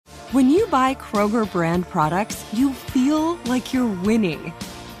When you buy Kroger brand products, you feel like you're winning.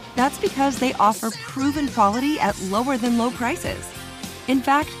 That's because they offer proven quality at lower than low prices. In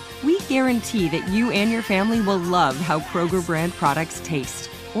fact, we guarantee that you and your family will love how Kroger brand products taste,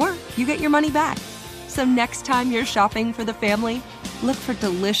 or you get your money back. So next time you're shopping for the family, look for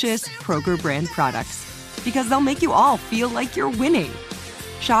delicious Kroger brand products, because they'll make you all feel like you're winning.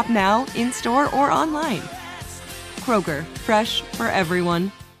 Shop now, in-store, or online. Kroger, fresh for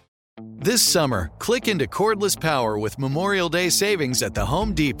everyone. This summer, click into cordless power with Memorial Day savings at the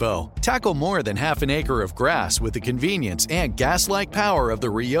Home Depot. Tackle more than half an acre of grass with the convenience and gas-like power of the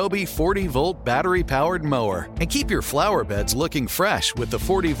Ryobi 40-volt battery-powered mower. And keep your flower beds looking fresh with the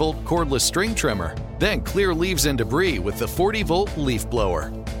 40-volt cordless string trimmer. Then clear leaves and debris with the 40-volt leaf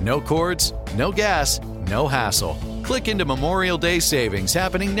blower. No cords, no gas, no hassle. Click into Memorial Day savings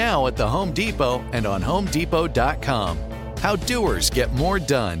happening now at the Home Depot and on HomeDepot.com. How doers get more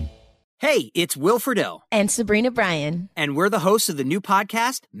done. Hey, it's Will Friedle. And Sabrina Bryan. And we're the hosts of the new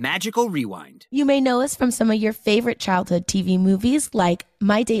podcast, Magical Rewind. You may know us from some of your favorite childhood TV movies like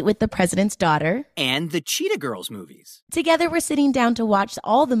My Date with the President's Daughter. And the Cheetah Girls movies. Together, we're sitting down to watch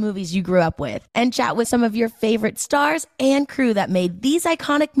all the movies you grew up with and chat with some of your favorite stars and crew that made these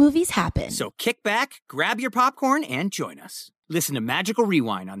iconic movies happen. So kick back, grab your popcorn, and join us. Listen to Magical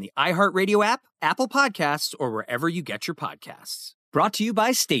Rewind on the iHeartRadio app, Apple Podcasts, or wherever you get your podcasts. Brought to you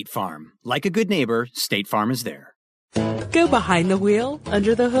by State Farm. Like a good neighbor, State Farm is there. Go behind the wheel,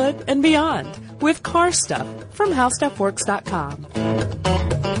 under the hood, and beyond with Car Stuff from HowStuffWorks.com.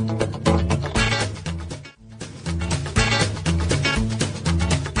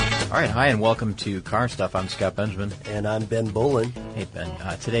 All right, hi, and welcome to Car Stuff. I'm Scott Benjamin. And I'm Ben Bolin. Hey, Ben.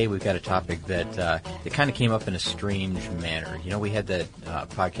 Today we've got a topic that it kind of came up in a strange manner. You know, we had that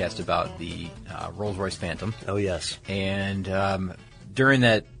podcast about the Rolls-Royce Phantom. Oh, yes. And during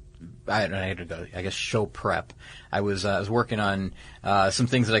that, I had to go, I guess, show prep, I was working on some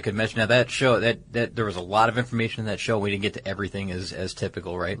things that I could mention. Now, that show, that there was a lot of information in that show. We didn't get to everything as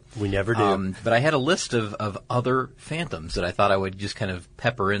typical, right? We never do. But I had a list of other Phantoms that I thought I would just kind of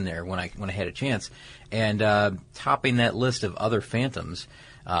pepper in there when I had a chance. And topping that list of other Phantoms,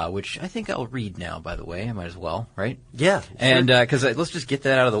 which I think I'll read now, by the way. I might as well, right? Yeah. Sure. And because let's just get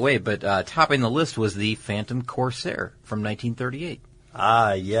that out of the way. But topping the list was the Phantom Corsair from 1938.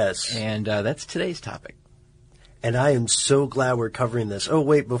 Ah, yes. And that's today's topic. And I am so glad we're covering this. Oh,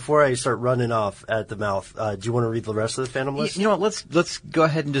 wait, before I start running off at the mouth, do you want to read the rest of the Phantom list? You know what, let's go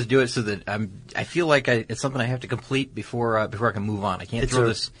ahead and just do it so that I feel like it's something I have to complete before I can move on. I can't throw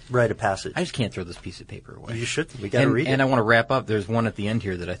this... rite of passage. I just can't throw this piece of paper away. You should. We got to read it. And I want to wrap up. There's one at the end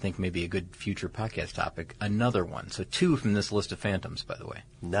here that I think may be a good future podcast topic. Another one. So 2 from this list of Phantoms, by the way.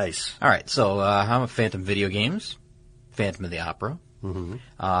 Nice. All right, so how Phantom video games, Phantom of the Opera.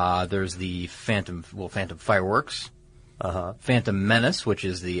 Mm-hmm. There's the Phantom Fireworks. Uh-huh. Phantom Menace, which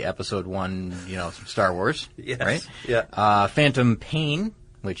is the episode 1, from Star Wars. Yes. Right? Yeah. Phantom Pain,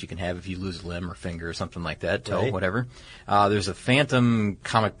 which you can have if you lose a limb or finger or something like that, toe, right. Whatever. There's a Phantom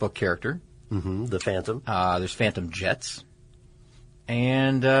comic book character. Mm-hmm. The Phantom. There's Phantom Jets.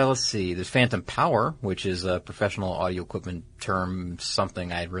 And let's see, there's Phantom Power, which is a professional audio equipment term,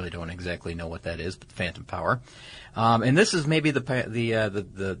 something I really don't exactly know what that is, but Phantom Power. And this is maybe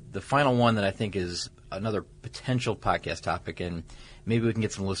the final one that I think is another potential podcast topic, and maybe we can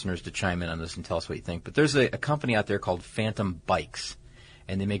get some listeners to chime in on this and tell us what you think. But there's a company out there called Phantom Bikes,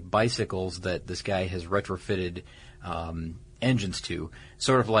 and they make bicycles that this guy has retrofitted engines to,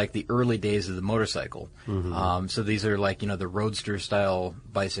 sort of like the early days of the motorcycle. Mm-hmm. So these are like, the roadster style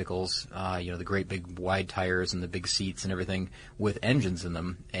bicycles, the great big wide tires and the big seats and everything with engines in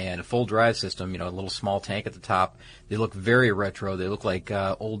them and a full drive system, a little small tank at the top. They look very retro. They look like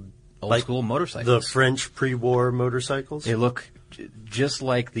old school motorcycles. The French pre-war motorcycles? They look just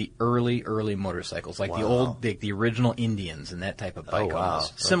like the early motorcycles, like the original Indians and that type of bike. Oh, wow.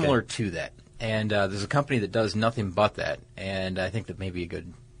 Almost. Similar to that. And there's a company that does nothing but that, and I think that may be a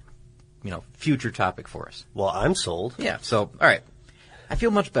good, future topic for us. Well, I'm sold. Yeah, so, all right. I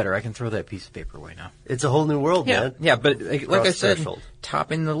feel much better. I can throw that piece of paper away now. It's a whole new world, man. Yeah, but like I said,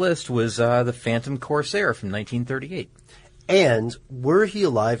 topping the list was the Phantom Corsair from 1938. And were he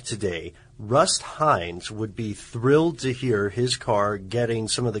alive today, Rust Hines would be thrilled to hear his car getting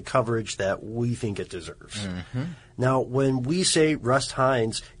some of the coverage that we think it deserves. Mm-hmm. Now, when we say Rust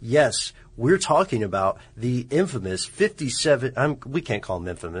Hines, yes, we're talking about the infamous 57, we can't call them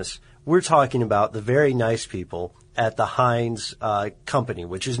infamous. We're talking about the very nice people at the Heinz company,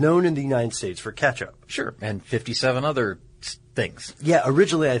 which is known in the United States for ketchup. Sure, and 57 other things. Yeah,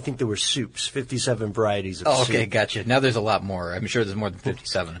 originally I think there were soups, 57 varieties of soup. Oh, okay, gotcha. Now there's a lot more. I'm sure there's more than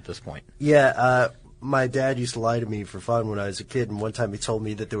 57 at this point. Yeah, my dad used to lie to me for fun when I was a kid, and one time he told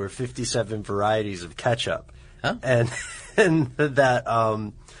me that there were 57 varieties of ketchup. Huh? And that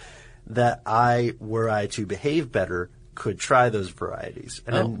I, were I to behave better, could try those varieties.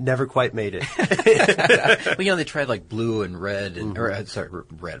 And I never quite made it. Well, you know, they tried like blue and red, and red.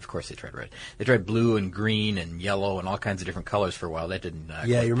 Of course, they tried red. They tried blue and green and yellow and all kinds of different colors for a while. That didn't.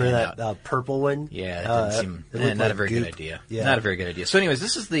 Yeah, you remember pan that purple one? Yeah, that didn't seem not a very good idea. Yeah. Not a very good idea. So, anyways,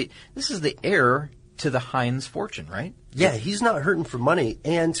 this is the heir to the Heinz fortune, right? Yeah, he's not hurting for money,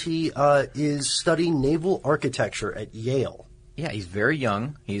 and he is studying naval architecture at Yale. Yeah, he's very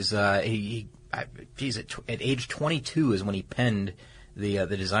young. He's at age 22 is when he penned the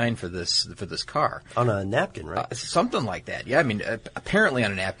design for this car On a napkin, right? something like that. Yeah, I mean, apparently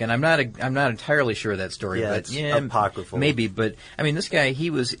on a napkin. I'm not entirely sure of that story, Yeah, but it's yeah, apocryphal. maybe. But I mean, this guy,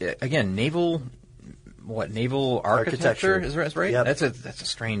 he was again naval architecture is right. Yep. That's a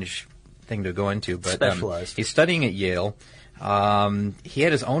strange thing to go into, but Specialized. he's studying at Yale. He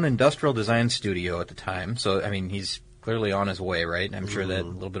had his own industrial design studio at the time, so I mean, he's clearly on his way, right? I'm sure that a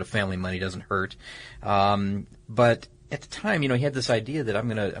little bit of family money doesn't hurt. But at the time, you know, he had this idea that I'm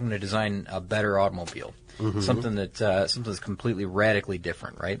gonna design a better automobile, something that's completely radically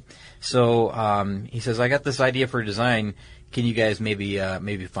different, right? So he says, I got this idea for a design. Can you guys maybe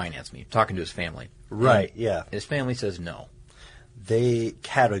finance me? Talking to his family, Right, And yeah. His family says no. They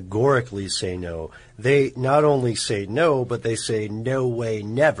categorically say no. They not only say no, but they say no way,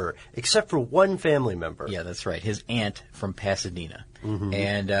 never, except for one family member. Yeah, that's right. His aunt from Pasadena.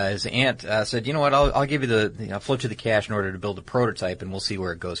 And his aunt said, you know what, I'll give you I'll float you the cash in order to build a prototype, and we'll see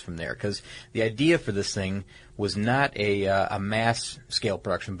where it goes from there. Because the idea for this thing was not a mass scale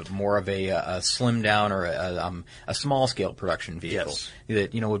production, but more of a slimmed down or a small scale production vehicle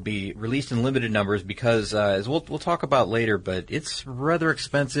that would be released in limited numbers. Because as we'll talk about later, but it's rather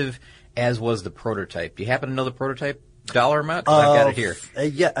expensive, as was the prototype. Do you happen to know the prototype dollar amount? 'Cause I've got it here.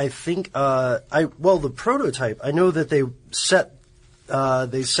 Yeah, I think the prototype. I know that they set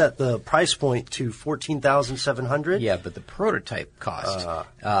the price point to $14,700. Yeah, but the prototype cost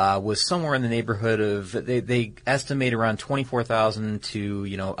was somewhere in the neighborhood of they estimate around $24,000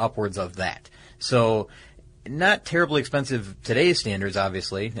 to upwards of that. So not terribly expensive today's standards,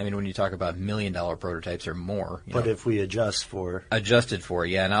 obviously. I mean, when you talk about $1 million prototypes or more. But if we adjusted for,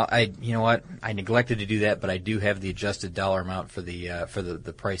 yeah, and you know what? I neglected to do that, but I do have the adjusted dollar amount for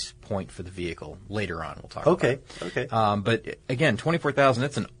the price point for the vehicle later on. We'll talk about it. Okay. But again, $24,000,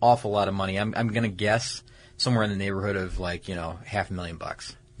 that's an awful lot of money. I'm going to guess somewhere in the neighborhood of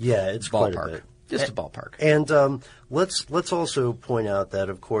 $500,000. Yeah, it's ballpark. quite a bit. Just a ballpark. And let's also point out that,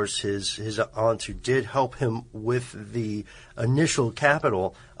 of course, his aunt, who did help him with the initial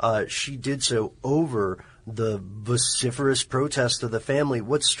capital, she did so over the vociferous protest of the family.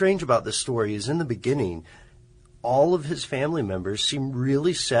 What's strange about this story is, in the beginning, all of his family members seem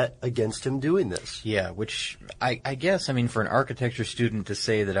really set against him doing this. Yeah, which I guess, I mean, for an architecture student to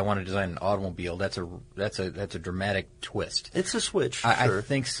say that I want to design an automobile, that's a dramatic twist. It's a switch. Sure. I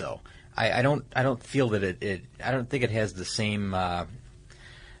think so. I don't feel that I don't think it has the same, I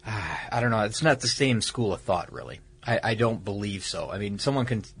don't know, it's not the same school of thought, really. I don't believe so. I mean, someone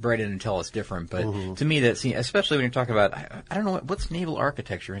can write in and tell us different, but to me that, especially when you're talking about, I don't know, what's naval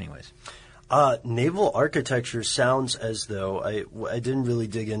architecture anyways? Naval architecture sounds as though, I didn't really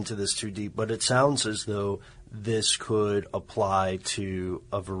dig into this too deep, but it sounds as though this could apply to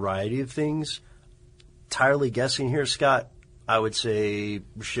a variety of things. Entirely guessing here, Scott. I would say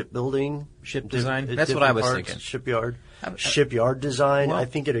shipbuilding. Ship design? That's what I was thinking. Shipyard. Shipyard design. Well, I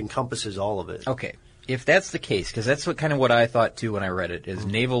think it encompasses all of it. Okay. If that's the case, because that's what I thought too when I read it, is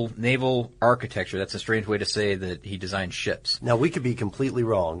naval architecture. That's a strange way to say that he designed ships. Now, we could be completely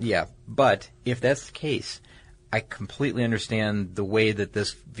wrong. Yeah, but if that's the case, I completely understand the way that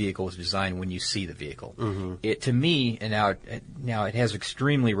this vehicle was designed when you see the vehicle. It, to me, and now it has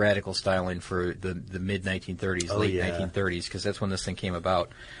extremely radical styling for the mid-1930s, late 1930s, because that's when this thing came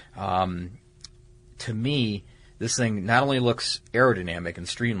about. To me, this thing not only looks aerodynamic and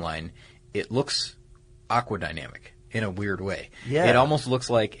streamlined, it looks aquadynamic in a weird way. Yeah. It almost looks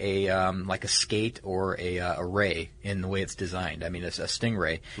like a skate or a ray in the way it's designed. I mean, it's a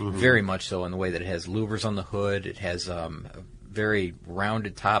Stingray, very much so in the way that it has louvers on the hood. It has a very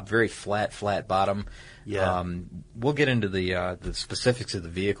rounded top, very flat bottom. Yeah. We'll get into the specifics of the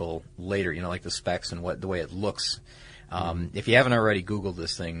vehicle later, like the specs and the way it looks. If you haven't already Googled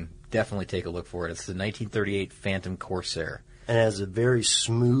this thing, definitely take a look for it. It's the 1938 Phantom Corsair. And it has a very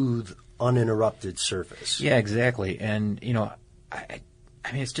smooth, uninterrupted surface. Yeah, exactly. And,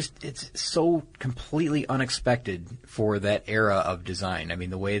 I mean, it's so completely unexpected for that era of design. I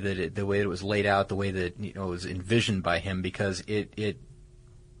mean, the way that it was laid out, the way that it was envisioned by him, because it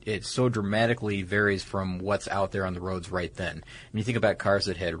so dramatically varies from what's out there on the roads right then. And you think about cars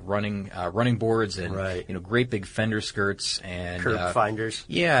that had running boards and great big fender skirts and curb finders.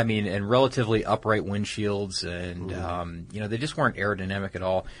 Yeah, I mean, and relatively upright windshields, and they just weren't aerodynamic at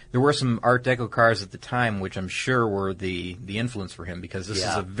all. There were some Art Deco cars at the time, which I'm sure were the influence for him, because this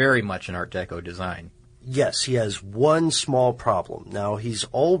is a very much an Art Deco design. Yes, he has one small problem. Now, he's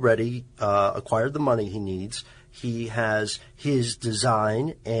already acquired the money he needs. He has his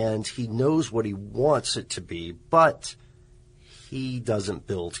design, and he knows what he wants it to be, but he doesn't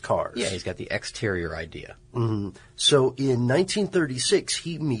build cars. Yeah, he's got the exterior idea. Mm-hmm. So in 1936,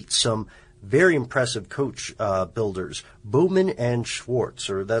 he meets some very impressive coach builders, Bowman and Schwartz,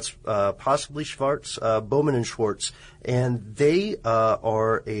 or that's possibly Schwartz, Bowman and Schwartz, and they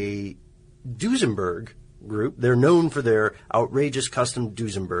are a Duesenberg group. They're known for their outrageous custom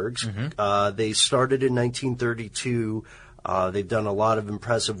Duesenbergs. Mm-hmm. They started in 1932. They've done a lot of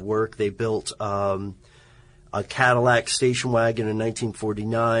impressive work. They built a Cadillac station wagon in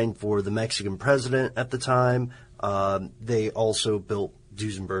 1949 for the Mexican president at the time. They also built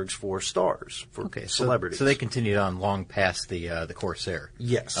Duesenbergs for stars, for celebrities. So they continued on long past the Corsair.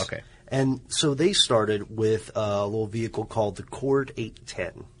 Yes. Okay. And so they started with a little vehicle called the Cord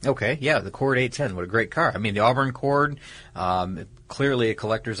 810. Okay, yeah, the Cord 810. What a great car. I mean, the Auburn Cord, clearly a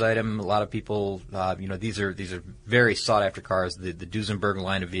collector's item. A lot of people, these are very sought-after cars, the Duesenberg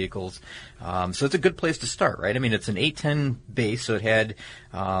line of vehicles. So it's a good place to start, right? I mean, it's an 810 base, so it had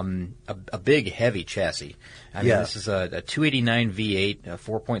a big, heavy chassis. I mean, this is a 289 V8, a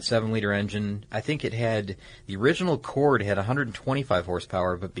 4.7-liter engine. I think it had, the original Cord had 125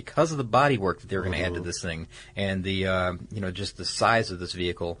 horsepower, but because of the bodywork that they were going to add to this thing and the, just the size of this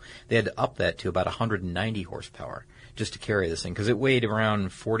vehicle, they had to up that to about 190 horsepower just to carry this thing, because it weighed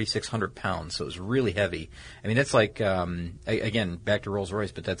around 4,600 pounds, so it was really heavy. I mean, that's like, again, back to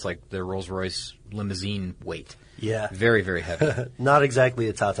Rolls-Royce, but that's like the Rolls-Royce limousine weight. Yeah. Very, very heavy. Not exactly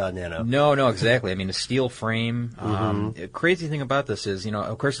a Tata Nano. No, exactly. I mean, a steel frame. The crazy thing about this is,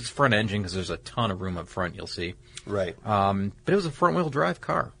 of course it's front engine because there's a ton of room up front, you'll see. Right. But it was a front-wheel drive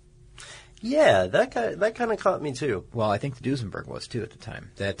car. Yeah, that kind of caught me too. Well, I think the Duesenberg was too at the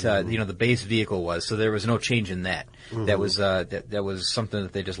time. That the base vehicle was, so there was no change in that. Mm-hmm. That was that was something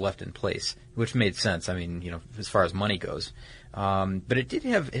that they just left in place, which made sense. I mean, as far as money goes. But it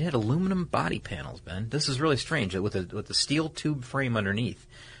had aluminum body panels, Ben. This is really strange with the steel tube frame underneath.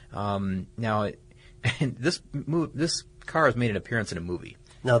 Now, this car has made an appearance in a movie.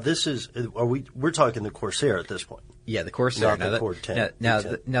 Now we're talking the Corsair at this point. Yeah, the Corsair. Not the Cord 10.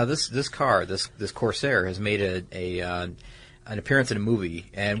 Now this car, this Corsair has made an appearance in a movie.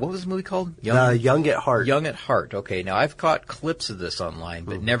 And what was the movie called? Young at Heart. Young at Heart. Okay. Now I've caught clips of this online,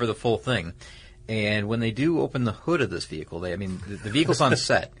 but never the full thing. And when they do open the hood of this vehicle, the vehicle's on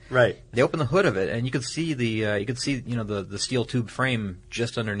set. Right. They open the hood of it, and you can see the steel tube frame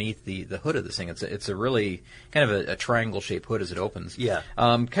just underneath the hood of this thing. It's a really kind of a triangle shaped hood as it opens. Yeah.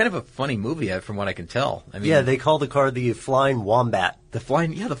 Kind of a funny movie from what I can tell. I mean, yeah, they call the car the Flying Wombat. The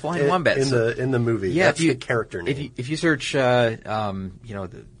Flying Wombat in the movie. Yeah, that's the character name. If you search,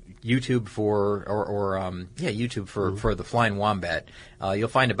 YouTube for YouTube for the Flying Wombat, you'll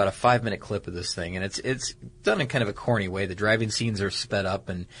find about a 5-minute clip of this thing, and it's done in kind of a corny way. The driving scenes are sped up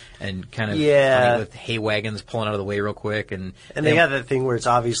and kind of funny with hay wagons pulling out of the way real quick, and they have that thing where it's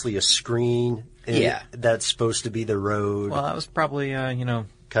obviously a screen. That's supposed to be the road. Well, that was probably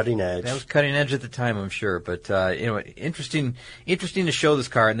cutting edge. That was cutting edge at the time, I'm sure. But interesting to show this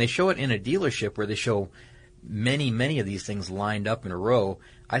car, and they show it in a dealership where they show many of these things lined up in a row.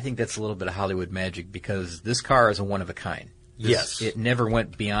 I think that's a little bit of Hollywood magic, because this car is a one of a kind. Yes. It never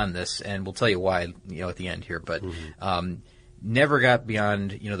went beyond this, and we'll tell you why, at the end here, but never got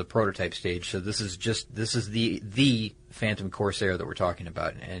beyond, the prototype stage. So this is the Phantom Corsair that we're talking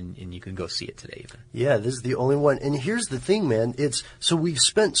about, and you can go see it today even. Yeah, this is the only one. And here's the thing, man. So we've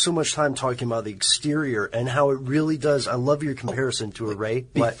spent so much time talking about the exterior and how it really does. I love your comparison to a Ray.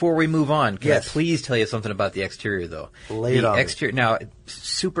 Before we move on, can I please tell you something about the exterior, though? Lay it on. The exterior, now,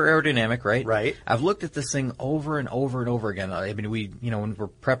 super aerodynamic, right? Right. I've looked at this thing over and over and over again. I mean, when we're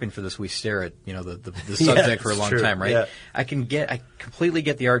prepping for this, we stare at, the subject for a long time, right? Yeah. I completely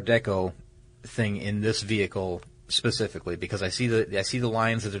get the Art Deco thing in this vehicle specifically, because I see the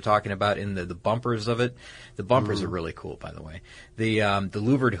lines that they're talking about in the bumpers of it. The bumpers are really cool, by the way. The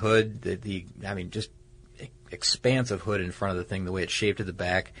louvered hood, just expansive hood in front of the thing, the way it's shaped at the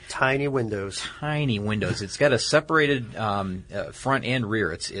back. Tiny windows. Tiny windows. It's got a separated front and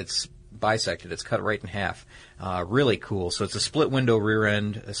rear. It's bisected. It's cut right in half. Really cool. So it's a split window rear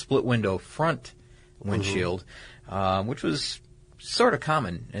end, a split window front windshield, which was sort of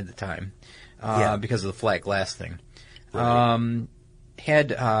common at the time because of the flat glass thing. Right.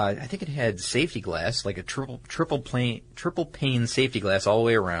 I think it had safety glass, like a triple pane safety glass all the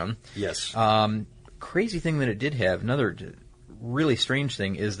way around. Yes. Crazy thing that it did have, another really strange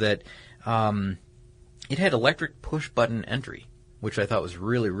thing, is that it had electric push button entry, which I thought was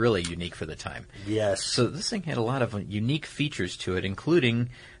really, really unique for the time. Yes. So this thing had a lot of unique features to it, including,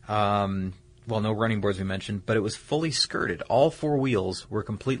 no running boards we mentioned, but it was fully skirted. All four wheels were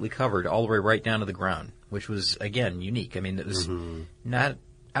completely covered all the way right down to the ground, which was, again, unique. I mean, it was not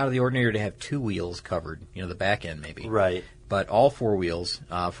out of the ordinary to have two wheels covered, the back end maybe. Right. But all four wheels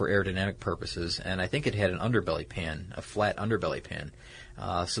for aerodynamic purposes, and I think it had an underbelly pan, a flat underbelly pan.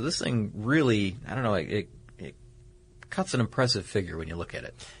 So this thing really, I don't know, it cuts an impressive figure when you look at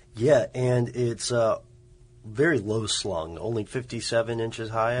it. Yeah, and it's very low slung, only 57 inches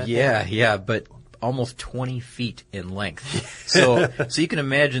high. I think. Yeah, but almost 20 feet in length. So you can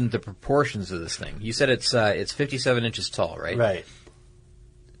imagine the proportions of this thing. You said it's 57 inches tall, right? Right.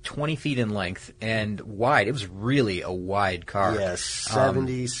 20 feet in length and wide. It was really a wide car. Yes,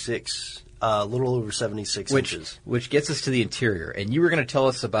 76, a little over 76 inches. Which gets us to the interior. And you were going to tell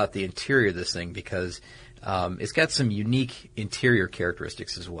us about the interior of this thing because it's got some unique interior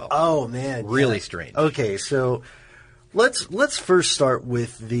characteristics as well. Oh, man. Really strange. Okay, so let's first start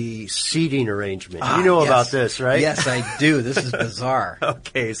with the seating arrangement. You know about this, right? Yes, I do. This is bizarre.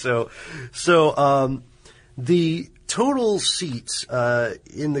 Okay, so the total seats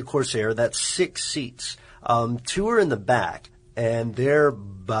in the Corsair, that's 6 seats. 2 are in the back, and they're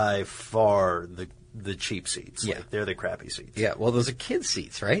by far the cheap seats. Yeah. Like, they're the crappy seats. Yeah, well, those are kids'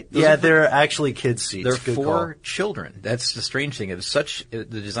 seats, right? They're actually kids' seats. They're Good for call. children. That's the strange thing. The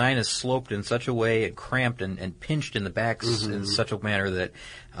design is sloped in such a way and cramped and pinched in the backs in such a manner that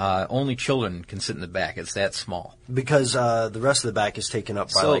only children can sit in the back. It's that small. Because the rest of the back is taken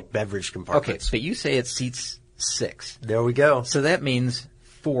up by beverage compartments. Okay, but you say it seats 6. There we go. So that means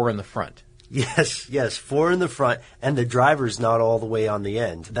 4 in the front. Yes, 4 in the front, and the driver's not all the way on the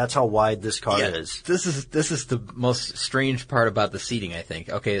end. That's how wide this car is. This is the most strange part about the seating, I think.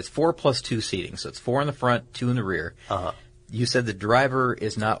 Okay, it's 4 plus 2 seating, so it's 4 in the front, 2 in the rear. You said the driver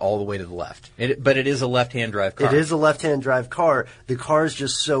is not all the way to the left, but it is a left-hand drive car. It is a left-hand drive car. The car is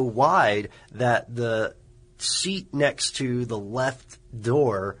just so wide that the seat next to the left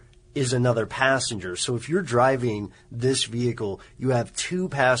door is another passenger. So if you're driving this vehicle, you have 2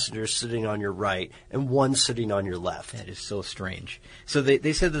 passengers sitting on your right and 1 sitting on your left. That is so strange. So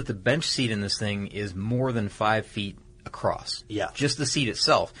they said that the bench seat in this thing is more than 5 feet across. Yeah. Just the seat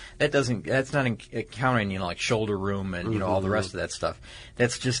itself. That's not counting, like shoulder room and, all the rest of that stuff.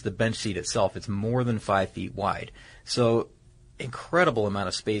 That's just the bench seat itself. It's more than 5 feet wide. So incredible amount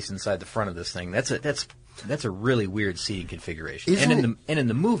of space inside the front of this thing. That's a really weird seating configuration. In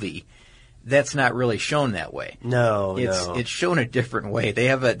the movie, that's not really shown that way. No. It's shown a different way. They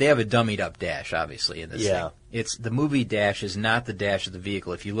have a dummied up dash, obviously, in this thing. It's the movie dash is not the dash of the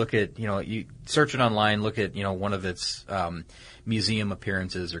vehicle. If you look at, you search it online, look at, one of its museum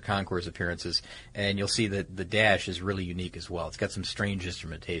appearances or concourse appearances, and you'll see that the dash is really unique as well. It's got some strange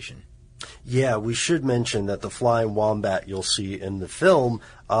instrumentation. Yeah, we should mention that the Flying Wombat you'll see in the film,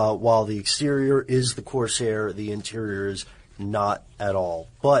 while the exterior is the Corsair, the interior is not at all.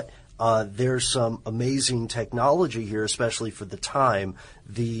 But there's some amazing technology here, especially for the time.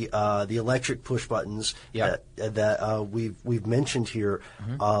 The electric push buttons that we've mentioned here.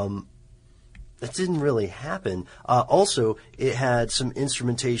 That didn't really happen. Also, it had some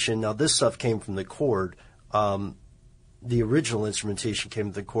instrumentation. Now, this stuff came from the Cord. The original instrumentation came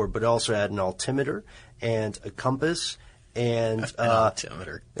with the Cord, but it also had an altimeter and a compass and an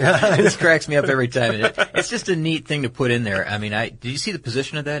altimeter. This cracks me up every time. It's just a neat thing to put in there. I mean, did you see the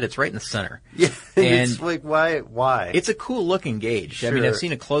position of that? It's right in the center. Yeah, and it's like why? It's a cool looking gauge. Sure. I mean, I've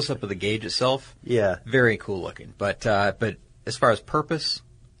seen a close up of the gauge itself. Yeah, very cool looking. But as far as purpose,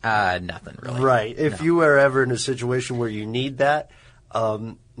 nothing really. Right. If you are ever in a situation where you need that.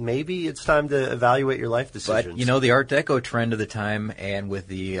 Maybe it's time to evaluate your life decisions. But, the Art Deco trend of the time and with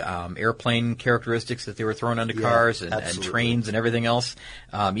the airplane characteristics that they were throwing onto cars and trains and everything else,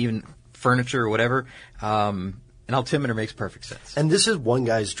 even furniture or whatever, an altimeter makes perfect sense. And this is one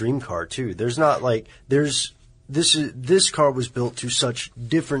guy's dream car, too. There's not like – this car was built to such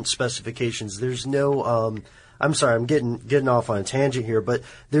different specifications. There's no I'm sorry, I'm getting off on a tangent here, but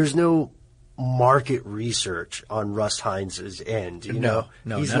there's no – market research on Russ Hines' end. No,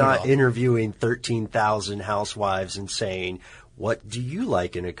 he's not not at all. interviewing 13,000 housewives and saying, what do you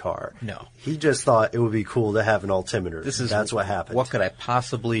like in a car? No. He just thought it would be cool to have an altimeter. That's what happened. What could I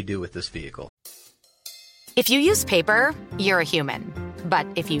possibly do with this vehicle? If you use paper, you're a human. But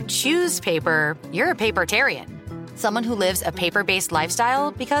if you choose paper, you're a papertarian. Someone who lives a paper-based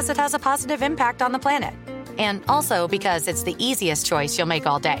lifestyle because it has a positive impact on the planet. And also because it's the easiest choice you'll make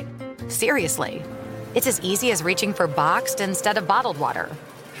all day. Seriously. It's as easy as reaching for boxed instead of bottled water.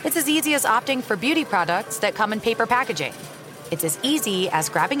 It's as easy as opting for beauty products that come in paper packaging. It's as easy as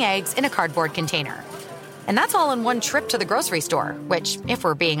grabbing eggs in a cardboard container. And that's all in one trip to the grocery store, which, if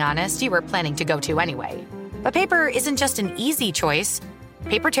we're being honest, you were planning to go to anyway. But paper isn't just an easy choice.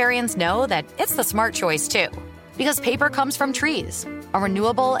 Papertarians know that it's the smart choice, too. Because paper comes from trees, a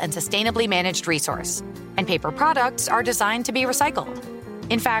renewable and sustainably managed resource. And paper products are designed to be recycled.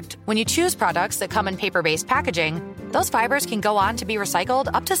 In fact, when you choose products that come in paper-based packaging, those fibers can go on to be recycled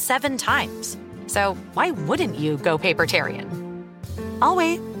up to 7 times. So why wouldn't you go papertarian? I'll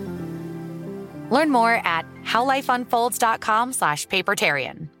wait. Learn more at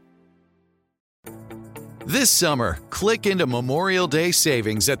howlifeunfolds.com/papertarian. This summer, click into Memorial Day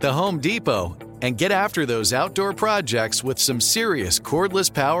savings at the Home Depot and get after those outdoor projects with some serious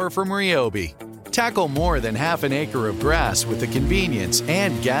cordless power from Ryobi. Tackle more than half an acre of grass with the convenience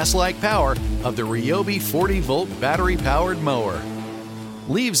and gas-like power of the Ryobi 40-volt battery-powered mower.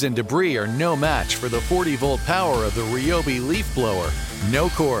 Leaves and debris are no match for the 40-volt power of the Ryobi leaf blower. No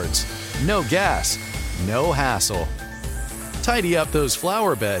cords, no gas, no hassle. Tidy up those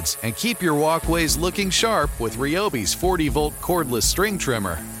flower beds and keep your walkways looking sharp with Ryobi's 40-volt cordless string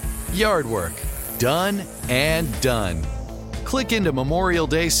trimmer. Yard work, done and done. Click into Memorial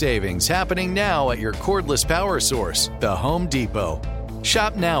Day savings happening now at your cordless power source, the Home Depot.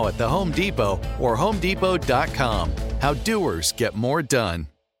 Shop now at the Home Depot or HomeDepot.com. How doers get more done.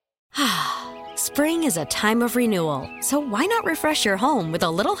 Spring is a time of renewal, so why not refresh your home with a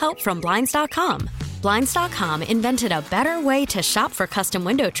little help from Blinds.com? Blinds.com invented a better way to shop for custom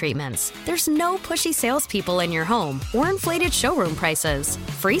window treatments. There's no pushy salespeople in your home or inflated showroom prices.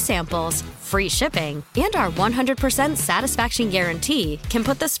 Free samples, free shipping, and our 100% satisfaction guarantee can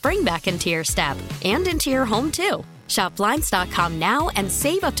put the spring back into your step and into your home, too. Shop Blinds.com now and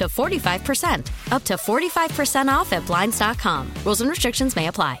save up to 45%. Up to 45% off at Blinds.com. Rules and restrictions may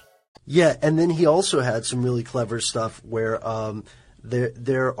apply. Yeah, and then he also had some really clever stuff where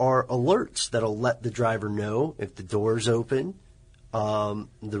there are alerts that'll let the driver know if the door's open, the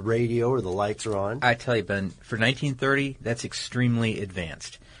radio or the lights are on. I tell you, Ben, for 1930, that's extremely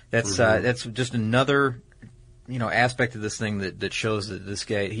advanced. That's just another aspect of this thing that shows that this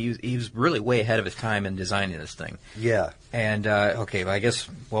guy he was really way ahead of his time in designing this thing. Yeah. And I guess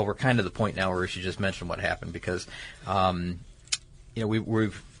we're kind of the point now where we should just mention what happened because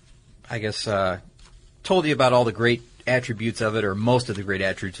we've I guess told you about all the great attributes of it, or most of the great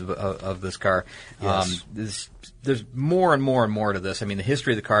attributes of this car. Yes. There's more and more and more to this. I mean, the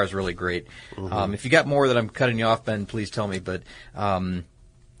history of the car is really great. Mm-hmm. If you got more that I'm cutting you off, Ben, please tell me. But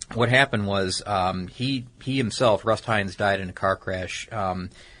what happened was he himself, Russ Hines, died in a car crash in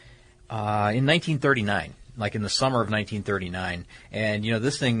 1939. Like in the summer of 1939, and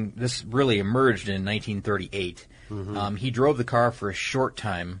this really emerged in 1938. Mm-hmm. He drove the car for a short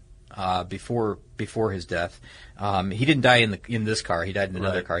time before his death. He didn't die in this car. He died in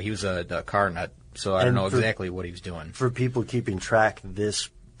another car. He was a car nut, so I don't know exactly what he was doing. For people keeping track, this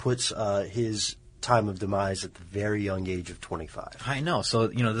puts his time of demise at the very young age of 25. I know. So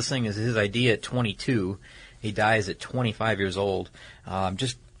this thing is his idea at 22. He dies at 25 years old.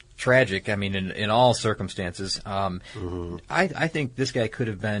 Just tragic. I mean, in all circumstances. I think this guy could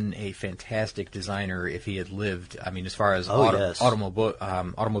have been a fantastic designer if he had lived. I mean, as far as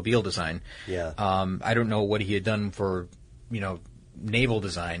automobile design. Yeah. I don't know what he had done for, naval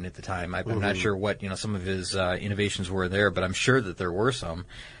design at the time. I'm not sure what, some of his innovations were there, but I'm sure that there were some,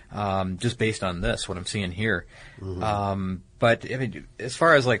 just based on this, what I'm seeing here. But I mean, as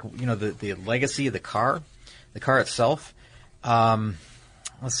far as the legacy of the car itself,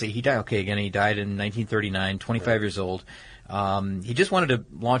 let's see. He died. Okay, again, he died in 1939, 25 years old. He just wanted to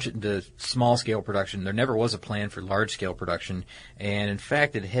launch it into small-scale production. There never was a plan for large-scale production. And, in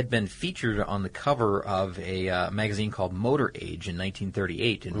fact, it had been featured on the cover of a magazine called Motor Age in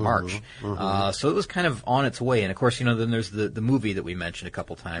 1938 in March. So it was kind of on its way. And, of course, then there's the movie that we mentioned a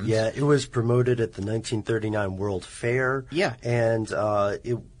couple times. Yeah, it was promoted at the 1939 World Fair. Yeah. And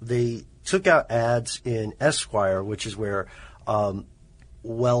they took out ads in Esquire, which is where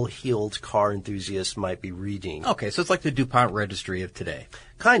well-heeled car enthusiast might be reading. Okay, so it's like the DuPont registry of today.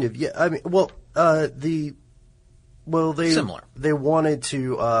 Kind of, yeah. I mean, Similar. They wanted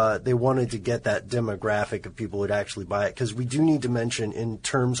to get that demographic of people who'd actually buy it, because we do need to mention in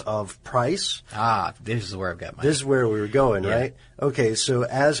terms of price. This is where I've got This is where we were going, right? Okay, so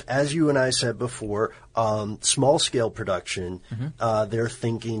as you and I said before, small scale production, they're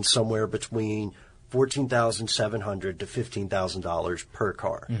thinking somewhere between $14,700 to $15,000 per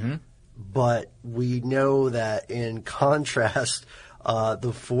car. But we know that in contrast,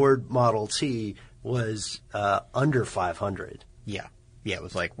 the Ford Model T was under 500. Yeah, it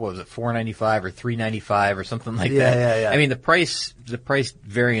was like, what was it, $495 or $395 or something like that. Yeah. I mean, the price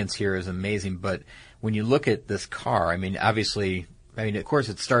variance here is amazing, but when you look at this car, I mean, obviously, of course,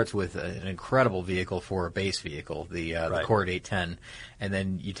 it starts with an incredible vehicle for a base vehicle, the Accord 810, and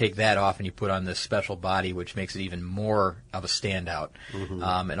then you take that off and you put on this special body, which makes it even more of a standout,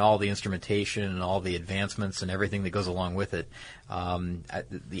 and all the instrumentation and all the advancements and everything that goes along with it.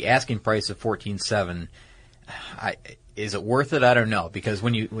 The asking price of $14,700, is it worth it? I don't know, because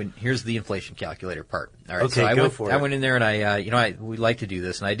here's the inflation calculator part. All right, okay, so I went in there and we like to do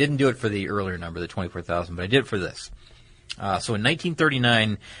this, and I didn't do it for the earlier number, the $24,000, but I did it for this. So in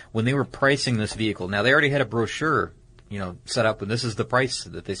 1939, when they were pricing this vehicle, now they already had a brochure, set up, and this is the price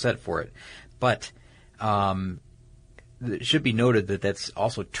that they set for it. But it should be noted that that's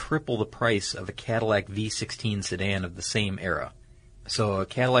also triple the price of a Cadillac V16 sedan of the same era. So a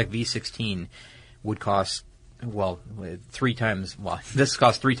Cadillac V16 would cost, this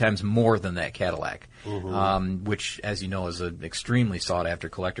costs 3 times more than that Cadillac, which, as you know, is an extremely sought-after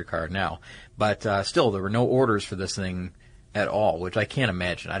collector car now. But still, there were no orders for this thing at all, which I can't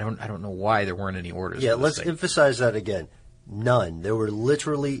imagine. I don't know why there weren't any orders. Yeah, for this let's thing. Emphasize that again. None. There were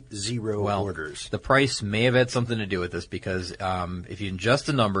literally zero orders. The price may have had something to do with this, because if you adjust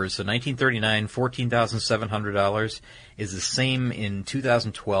the numbers, so 1939, $14,700 is the same in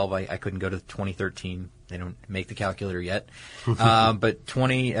 2012. I couldn't go to 2013. They don't make the calculator yet. But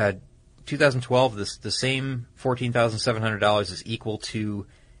 2012, the same $14,700 is equal to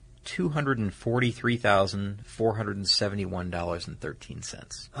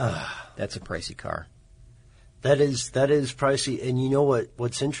 $243,471.13. That's a pricey car. That is pricey. And you know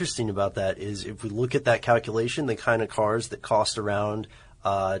what's interesting about that is, if we look at that calculation, the kind of cars that cost around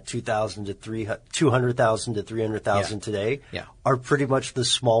 $200,000 to $300,000 today are pretty much the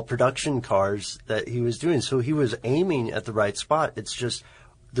small production cars that he was doing. So he was aiming at the right spot. It's just,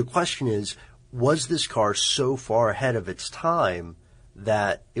 the question is, was this car so far ahead of its time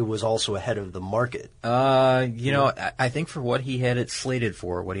that it was also ahead of the market? I think for what he had it slated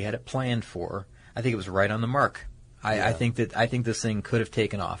for, what he had it planned for, I think it was right on the mark. I think this thing could have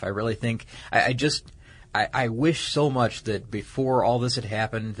taken off. I really think. I wish so much that before all this had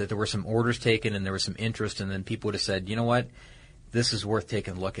happened, that there were some orders taken and there was some interest, and then people would have said, you know what, this is worth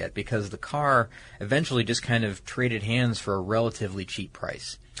taking a look at, because the car eventually just kind of traded hands for a relatively cheap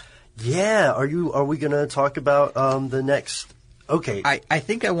price. Yeah. Are we going to talk about the next? Okay. I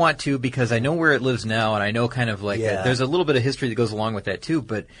think I want to, because I know where it lives now, and I know kind of there's a little bit of history that goes along with that too,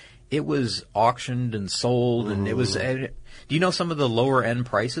 but it was auctioned and sold, and it was. Do you know some of the lower end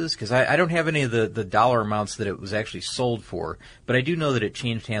prices? Because I don't have any of the dollar amounts that it was actually sold for, but I do know that it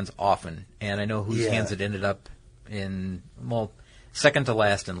changed hands often, and I know whose hands it ended up in. Well, second to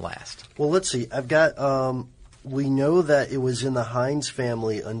last and last. Well, let's see. I've got. We know that it was in the Heinz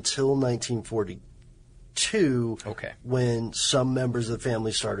family until 1942. Okay. When some members of the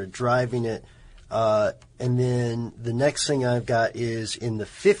family started driving it. And then the next thing I've got is in the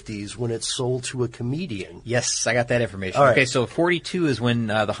 50s, when it's sold to a comedian. Yes, I got that information. All right. Okay, so 42 is when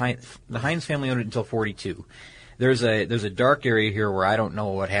the Heinz family owned it until 42. There's a dark area here where I don't know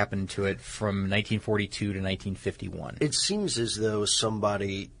what happened to it from 1942 to 1951. It seems as though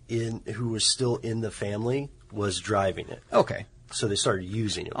somebody who was still in the family was driving it. Okay. So they started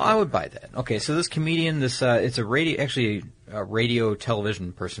using it. Oh, I would buy that. Okay, so this comedian, it's a radio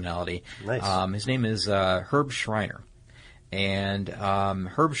television personality. Nice. His name is Herb Schreiner, and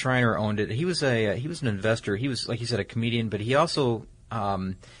Herb Schreiner owned it. He was an investor. He was, like you said, a comedian, but he also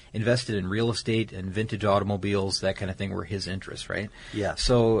invested in real estate and vintage automobiles. That kind of thing were his interests, right? Yeah.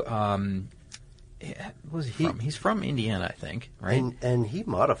 So, was he from? He's from Indiana, I think, right? And he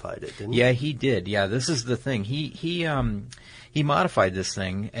modified it, didn't he? Yeah, he did. Yeah, this is the thing. He modified this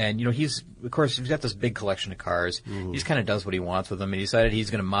thing, and he's got this big collection of cars. He just kind of does what he wants with them. He decided he's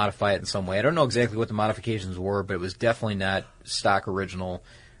going to modify it in some way. I don't know exactly what the modifications were, but it was definitely not stock original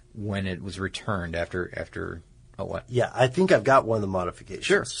when it was returned after what? Yeah, I think I've got one of the modifications.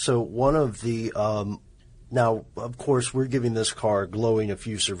 Sure. So one of the Now, of course, we're giving this car glowing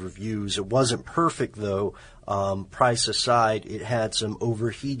effusive reviews. It wasn't perfect, though. Price aside, it had some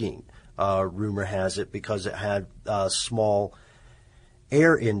overheating, rumor has it, because it had small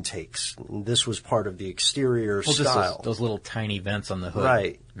air intakes. And this was part of the exterior style. Just those little tiny vents on the hood.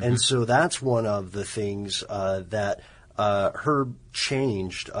 Right. Mm-hmm. And so that's one of the things that Herb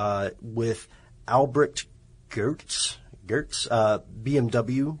changed with Albrecht Gertz,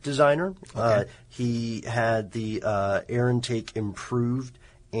 BMW designer. Okay. He had the air intake improved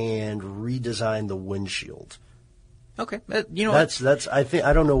and redesigned the windshield. Okay. That's I think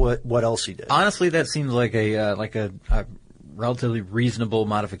I don't know what else he did. Honestly, that seems like a relatively reasonable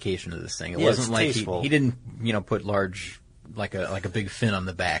modification of this thing. It wasn't like he didn't put large like a big fin on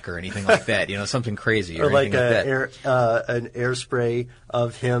the back or anything like that. Something crazy or like anything like that. an air spray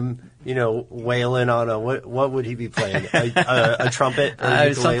of him, wailing on a what would he be playing? A trumpet or a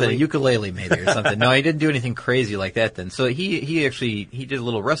ukulele? Something ukulele maybe or something. No, he didn't do anything crazy like that then. So he did a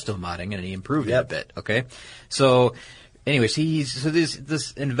little resto modding and he improved it a bit. Okay, so. Anyways,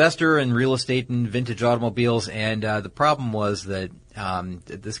 this investor in real estate and vintage automobiles, and the problem was that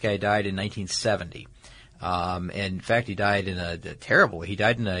this guy died in 1970. And in fact, he died in a terrible way. He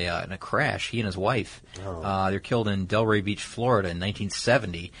died in a crash. He and his wife. They're killed in Delray Beach, Florida, in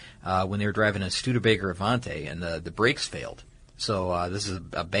 1970 when they were driving a Studebaker Avante, and the brakes failed. So this is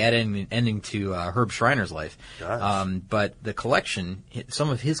a bad ending to Herb Schreiner's life. But the collection, some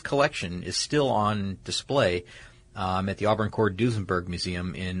of his collection, is still on display. At the Auburn Cord Duesenberg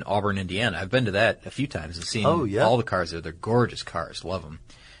Museum in Auburn, Indiana. I've been to that a few times and seen all the cars there. They're gorgeous cars. Love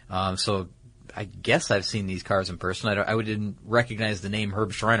them. So I guess I've seen these cars in person. I didn't recognize the name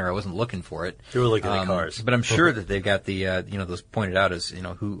Herb Schreiner. I wasn't looking for it. You were looking at cars. But I'm sure that they've got the, those pointed out as,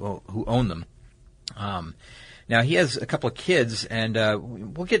 who own them. Now, he has a couple of kids, and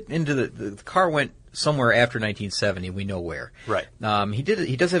we'll get into the car went somewhere after 1970. We know where. Right. He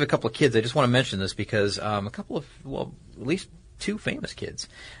does have a couple of kids. I just want to mention this because a couple of, at least two famous kids.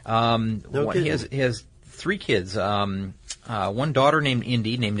 He has three kids. One daughter named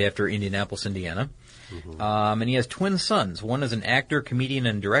Indy, named after Indianapolis, Indiana. Mm-hmm. And he has twin sons. One is an actor, comedian,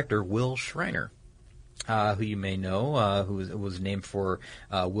 and director, Will Schreiner. Who you may know, who was named for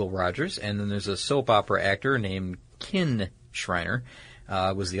Will Rogers. And then there's a soap opera actor named Ken Schreiner,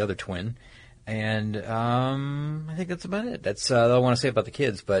 was the other twin. And I think that's about it. That's all I want to say about the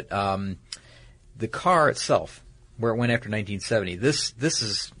kids. But the car itself, where it went after 1970, this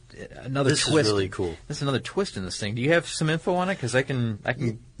is another twist. This is really cool. This is another twist in this thing. Do you have some info on it? Because I can I've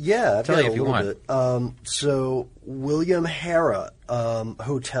tell got you if you want. Bit. So William Harrah,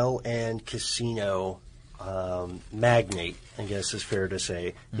 hotel and casino magnate, I guess is fair to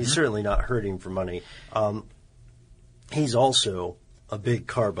say. Mm-hmm. He's certainly not hurting for money. He's also a big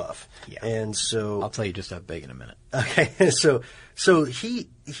car buff. Yeah. And so I'll tell you just how big in a minute. Okay. So he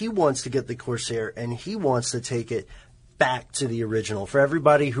wants to get the Corsair, and he wants to take it back to the original. For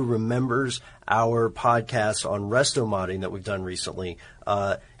everybody who remembers our podcast on resto modding that we've done recently,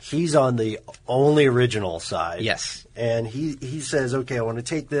 he's on the only original side. Yes. And he says, okay, I want to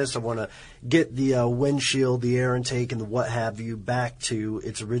take this, I want to get the windshield, the air intake, and the what have you back to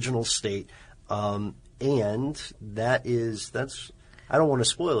its original state. And that's I don't want to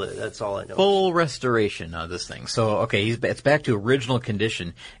spoil it. That's all I know. Full restoration of this thing. So, okay, it's back to original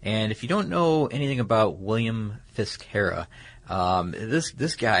condition. And if you don't know anything about William Fisk Harrah,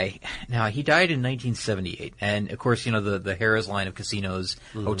 this guy, now he died in 1978, and of course, the Harrah's line of casinos,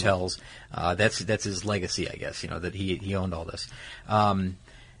 mm-hmm. hotels, that's his legacy, I guess. That he owned all this.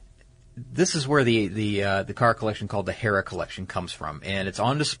 This is where the car collection called the Harrah Collection comes from, and it's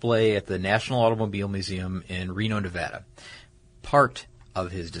on display at the National Automobile Museum in Reno, Nevada. Part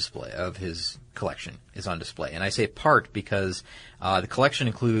of his collection is on display. And I say part because the collection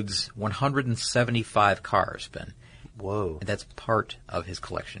includes 175 cars, Ben. Whoa. And that's part of his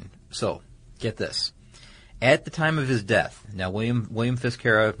collection. So, get this. At the time of his death, now William Fisk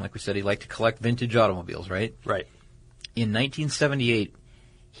Harrah, like we said, he liked to collect vintage automobiles, right? Right. In 1978,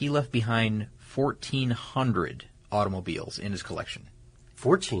 he left behind 1,400 automobiles in his collection.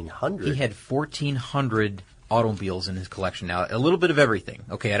 1,400? He had 1,400 automobiles in his collection. Now, a little bit of everything.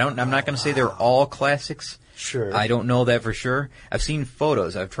 Okay, I'm not going to say they're all classics. Sure. I don't know that for sure. I've seen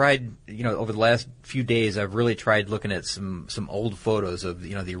photos. I've tried, over the last few days, I've really tried looking at some old photos of,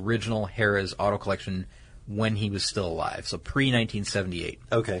 the original Harrah's auto collection when he was still alive. So pre-1978.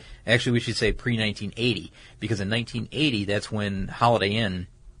 Okay. Actually, we should say pre-1980, because in 1980, that's when Holiday Inn,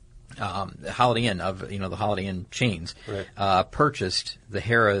 the Holiday Inn chains, right. Purchased the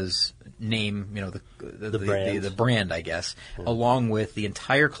Harrah's name, the brand, I guess, along with the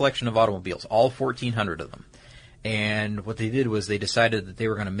entire collection of automobiles, all 1,400 of them. And what they did was they decided that they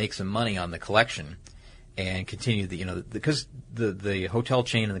were going to make some money on the collection and continue because the hotel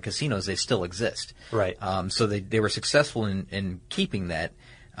chain and the casinos, they still exist. Right. So they were successful in keeping that.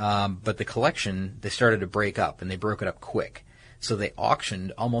 But the collection, they started to break up, and they broke it up quick. So they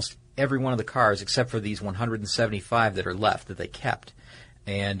auctioned almost every one of the cars except for these 175 that are left that they kept.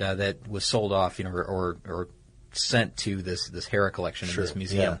 And that was sold off, or sent to this Hera collection in this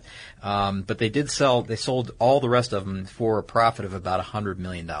museum. Yeah. But they sold all the rest of them for a profit of about $100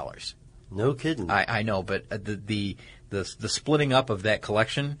 million. No kidding. I know, but the splitting up of that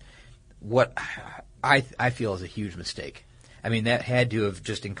collection, what I feel is a huge mistake. I mean, that had to have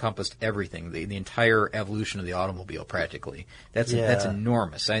just encompassed everything, the entire evolution of the automobile, practically. That's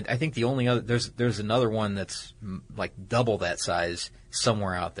enormous. I think the only other there's another one that's like double that size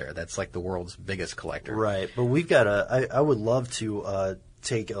somewhere out there. That's like the world's biggest collector. Right, but we've got I would love to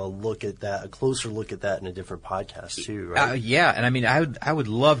take a closer look at that in a different podcast too, right? Yeah, and I mean, I would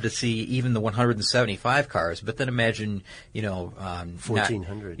love to see even the 175 cars, but then imagine,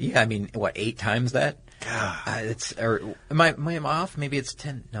 1,400. Yeah, I mean, what, 8 times that? Am I off? Maybe it's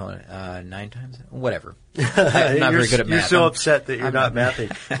 10. No, 9 times. Whatever. I'm not very good at math. You're so upset that you're not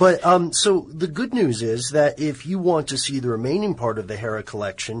mathing. But so the good news is that if you want to see the remaining part of the Hera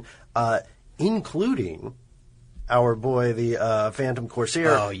collection, including our boy, the Phantom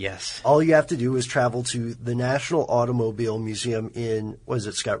Corsair. Oh, yes. All you have to do is travel to the National Automobile Museum in, what is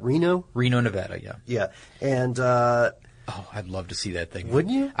it, Scott? Reno, Nevada, yeah. Yeah. And I'd love to see that thing.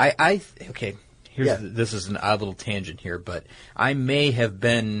 Wouldn't you? Okay. This is an odd little tangent here, but I may have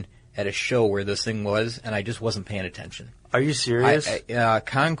been at a show where this thing was, and I just wasn't paying attention. Are you serious?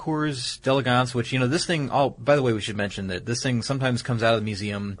 Concours d'Elegance, which, this thing, by the way, we should mention that this thing sometimes comes out of the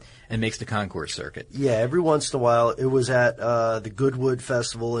museum and makes the concours circuit. Yeah, every once in a while. It was at the Goodwood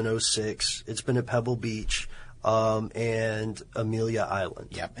Festival in 2006. It's been at Pebble Beach and Amelia Island.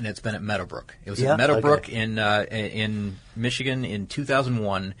 Yeah, and it's been at Meadowbrook. It was at Meadowbrook in Michigan in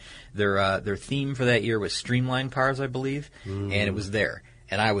 2001. Their theme for that year was streamlined cars, I believe, and it was there,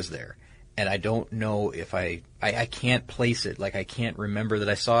 and I was there. And I don't know if I can't place it. Like, I can't remember that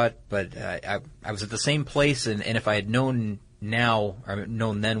I saw it, but I was at the same place, and if I had known now, or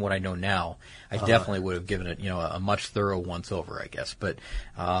known then what I know now, I definitely would have given it, a much thorough once-over, I guess. But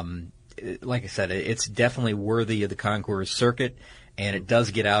like I said, it's definitely worthy of the concours circuit, and it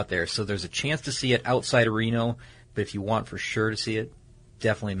does get out there. So there's a chance to see it outside of Reno, but if you want for sure to see it,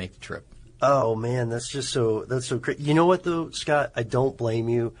 definitely make the trip. Oh man, that's so crazy. You know what though, Scott? I don't blame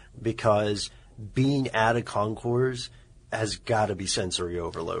you, because being at a concours has got to be sensory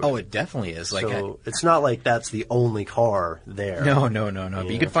overload. Oh, it definitely is. It's not like that's the only car there. No.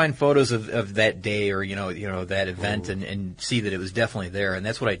 But you can find photos of that day or that event and see that it was definitely there. And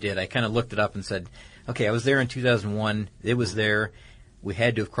that's what I did. I kind of looked it up and said, okay, I was there in 2001. It was there. We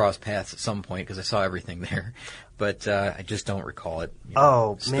had to have crossed paths at some point because I saw everything there. But I just don't recall it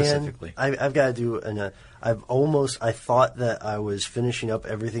specifically. Man, I've got to do I thought that I was finishing up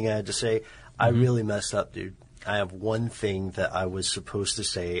everything I had to say. I really messed up, dude. I have one thing that I was supposed to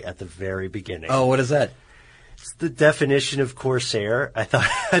say at the very beginning. Oh, what is that? It's the definition of Corsair. I thought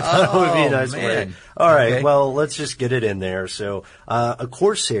it would be a nice word. All right, okay. Well, let's just get it in there. So, a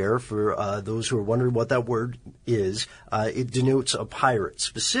Corsair, for those who are wondering what that word is, it denotes a pirate,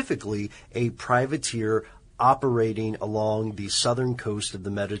 specifically a privateer operating along the southern coast of the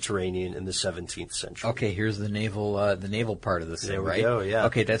Mediterranean in the 17th century. Okay, here's the naval part of this thing, right? There we go, yeah.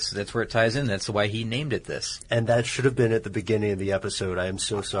 Okay, that's where it ties in. That's why he named it this. And that should have been at the beginning of the episode. I am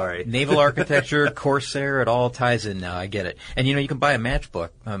so sorry. Naval architecture, Corsair, it all ties in now. I get it. And you can buy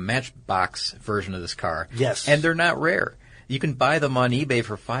a Matchbox version of this car. Yes. And they're not rare. You can buy them on eBay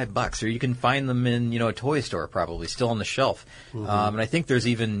for $5, or you can find them in, a toy store probably, still on the shelf. And I think there's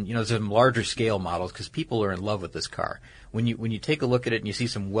even, some larger scale models because people are in love with this car. When you take a look at it and you see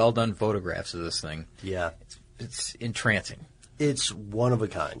some well done photographs of this thing, it's entrancing. It's one of a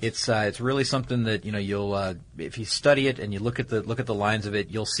kind. It's really something that you'll if you study it and you look at the lines of it,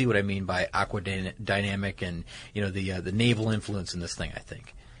 you'll see what I mean by aquadynamic and the naval influence in this thing. I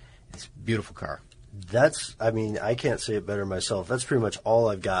think it's a beautiful car. I can't say it better myself. That's pretty much all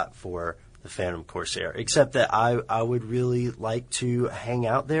I've got for the Phantom Corsair, except that I would really like to hang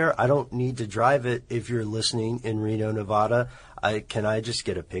out there. I don't need to drive it if you're listening in Reno, Nevada. Can I just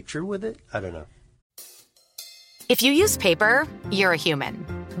get a picture with it? I don't know. If you use paper, you're a human.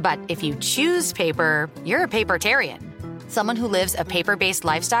 But if you choose paper, you're a papertarian. Someone who lives a paper-based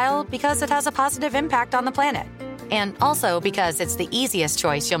lifestyle because it has a positive impact on the planet. And also because it's the easiest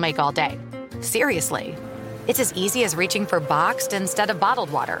choice you'll make all day. Seriously. It's as easy as reaching for boxed instead of bottled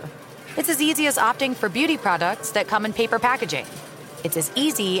water. It's as easy as opting for beauty products that come in paper packaging. It's as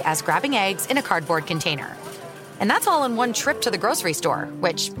easy as grabbing eggs in a cardboard container. And that's all in one trip to the grocery store,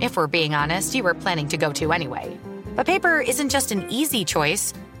 which, if we're being honest, you were planning to go to anyway. But paper isn't just an easy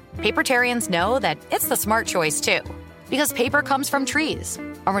choice. Papertarians know that it's the smart choice, too. Because paper comes from trees,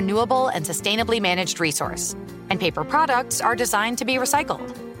 a renewable and sustainably managed resource. And paper products are designed to be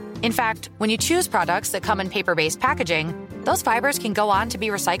recycled. In fact, when you choose products that come in paper-based packaging, those fibers can go on to be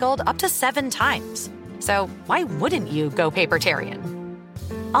recycled up to 7 times. So why wouldn't you go papertarian?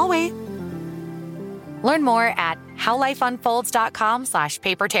 I'll wait. Learn more at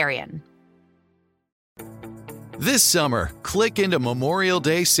howlifeunfolds.com/papertarian. This summer, click into Memorial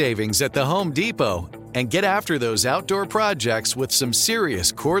Day savings at the Home Depot and get after those outdoor projects with some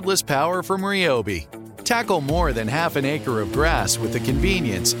serious cordless power from Ryobi. Tackle more than half an acre of grass with the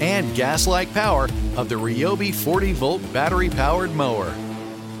convenience and gas-like power of the Ryobi 40-volt battery-powered mower.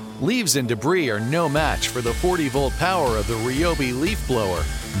 Leaves and debris are no match for the 40-volt power of the Ryobi leaf blower.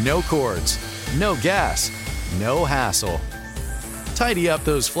 No cords, no gas, no hassle. Tidy up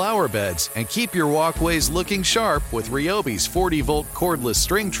those flower beds and keep your walkways looking sharp with Ryobi's 40-volt cordless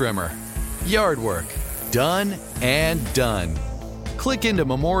string trimmer. Yard work, done and done. Click into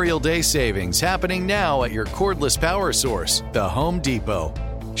Memorial Day savings happening now at your cordless power source, the Home Depot.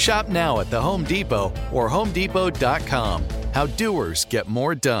 Shop now at the Home Depot or HomeDepot.com. How doers get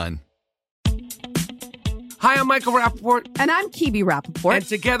more done. Hi, I'm Michael Rappaport. And I'm Kibi Rappaport. And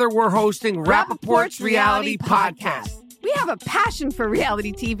together we're hosting Rappaport's Reality Podcast. We have a passion for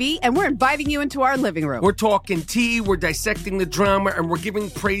reality TV, and we're inviting you into our living room. We're talking tea, we're dissecting the drama, and we're giving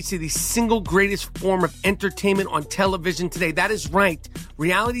praise to the single greatest form of entertainment on television today. That is right.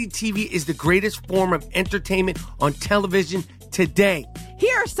 Reality TV is the greatest form of entertainment on television today.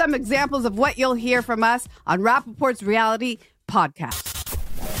 Here are some examples of what you'll hear from us on Rappaport's Reality Podcast.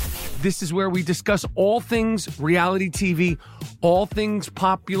 This is where we discuss all things reality TV, all things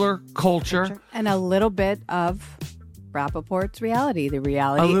popular culture. And a little bit of Rappaport's reality, the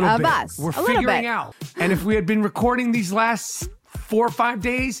reality of bit. us. We're figuring out. And if we had been recording these last 4 or 5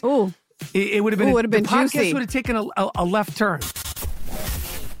 days, it would have been, the podcast juicy. would have taken a left turn.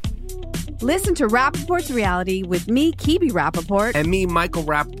 Listen to Rappaport's Reality with me, Kibi Rappaport. And me, Michael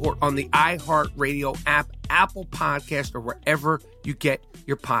Rappaport, on the iHeartRadio app, Apple Podcast, or wherever you get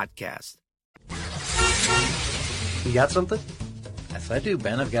your podcast. You got something? Yes, I do,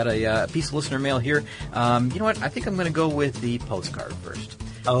 Ben. I've got a piece of listener mail here. You know what? I think I'm going to go with the postcard first.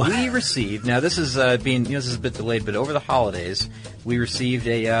 Oh. We received, now this is this is a bit delayed, but over the holidays, we received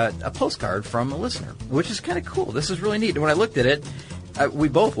a postcard from a listener, which is kind of cool. This is really neat. And when I looked at it, we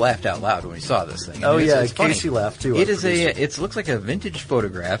both laughed out loud when we saw this thing. It's Casey laughed too. It looks like a vintage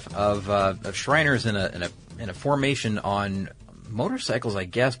photograph of Shriners in a formation on motorcycles, I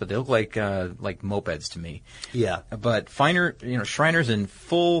guess, but they look like mopeds to me. Yeah. But Shriners in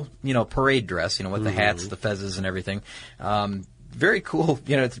full, parade dress, with the hats, the fezzes, and everything. Very cool.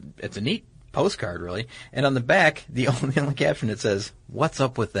 It's a neat postcard, really. And on the back, the only caption, it says, "What's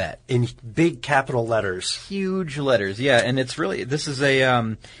up with that?" In big capital letters. Huge letters, yeah. And it's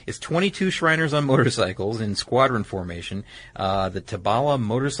 22 Shriners on motorcycles in squadron formation. The Tabala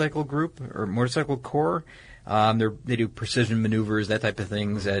Motorcycle Group, or Motorcycle Corps. They do precision maneuvers, that type of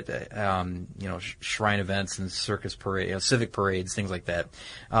things at, shrine events and circus parade, civic parades, things like that.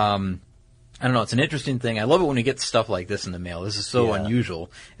 I don't know. It's an interesting thing. I love it when we get stuff like this in the mail. This is so unusual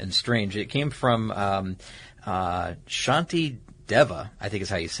and strange. It came from Shanti Deva, I think is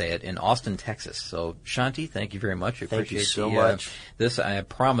how you say it, in Austin, Texas. So, Shanti, thank you very much. I appreciate you so much. This. I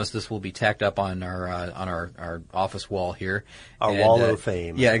promise this will be tacked up on our office wall here. Our wall of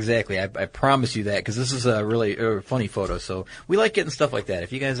fame. Yeah, exactly. I promise you that, because this is a really funny photo. So we like getting stuff like that.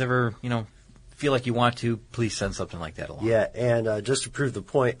 If you guys ever, feel like you want to, please send something like that along. Yeah, and just to prove the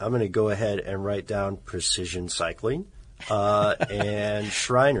point, I'm going to go ahead and write down precision cycling and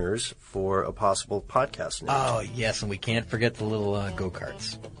Shriners for a possible podcast name. Oh, yes, and we can't forget the little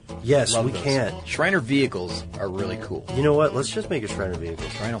go-karts. Yes, Love we those. can't. Shriner vehicles are really cool. You know what? Let's just make a Shriner vehicle.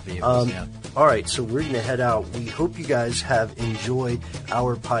 Shriner vehicles, yeah. All right, so we're going to head out. We hope you guys have enjoyed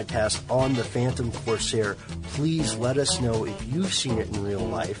our podcast on the Phantom Corsair. Please let us know if you've seen it in real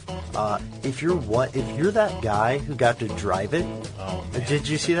life. If you're that guy who got to drive it. Oh, man. Did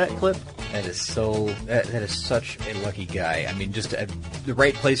you see that clip? That is such a lucky guy. I mean, just at the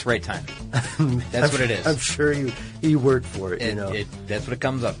right place, right time. That's what it is. I'm sure he worked for it. That's what it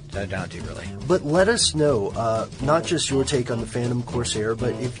comes up down to, really. But let us know, not just your take on the Phantom Corsair,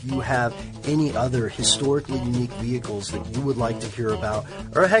 but if you have any other historically unique vehicles that you would like to hear about,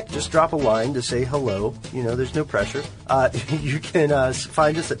 or heck, just drop a line to say hello. There's no pressure. You can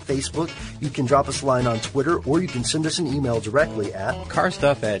find us at Facebook. You can drop us a line on Twitter, or you can send us an email directly at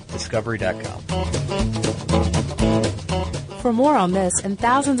carstuff@discovery.com. For more on this and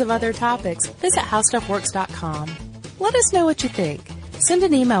thousands of other topics, visit howstuffworks.com. Let us know what you think. Send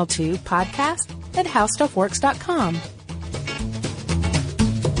an email to podcast@howstuffworks.com.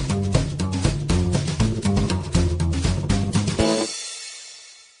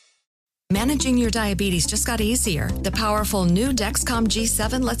 Managing your diabetes just got easier. The powerful new Dexcom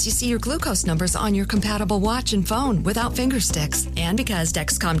G7 lets you see your glucose numbers on your compatible watch and phone without finger sticks. And because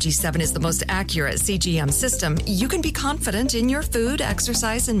Dexcom G7 is the most accurate CGM system, you can be confident in your food,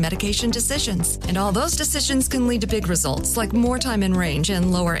 exercise, and medication decisions. And all those decisions can lead to big results like more time in range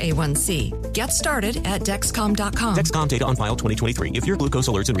and lower A1C. Get started at Dexcom.com. Dexcom data on file 2023. If your glucose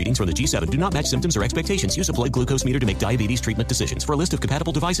alerts and readings from the G7 do not match symptoms or expectations, use a blood glucose meter to make diabetes treatment decisions. For a list of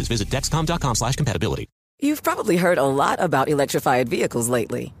compatible devices, visit Dexcom.com/compatibility. You've probably heard a lot about electrified vehicles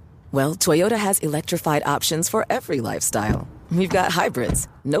lately. Well, Toyota has electrified options for every lifestyle. We've got hybrids,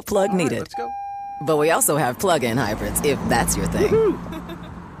 no plug needed. Let's go. But we also have plug-in hybrids, if that's your thing.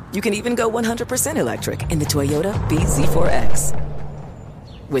 You can even go 100% electric in the Toyota BZ4X.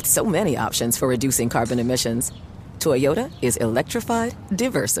 With so many options for reducing carbon emissions, Toyota is electrified,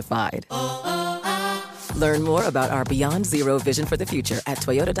 diversified. Learn more about our Beyond Zero vision for the future at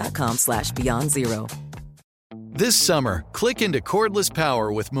toyota.com/Beyond Zero. This summer, click into cordless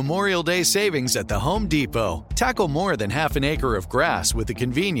power with Memorial Day savings at the Home Depot. Tackle more than half an acre of grass with the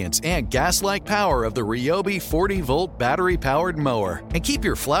convenience and gas-like power of the Ryobi 40-volt battery-powered mower. And keep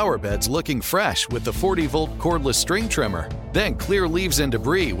your flower beds looking fresh with the 40-volt cordless string trimmer. Then clear leaves and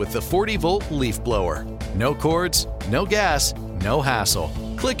debris with the 40-volt leaf blower. No cords, no gas, no hassle.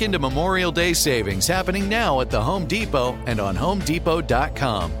 Click into Memorial Day savings happening now at the Home Depot and on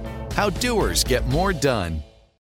HomeDepot.com. How doers get more done.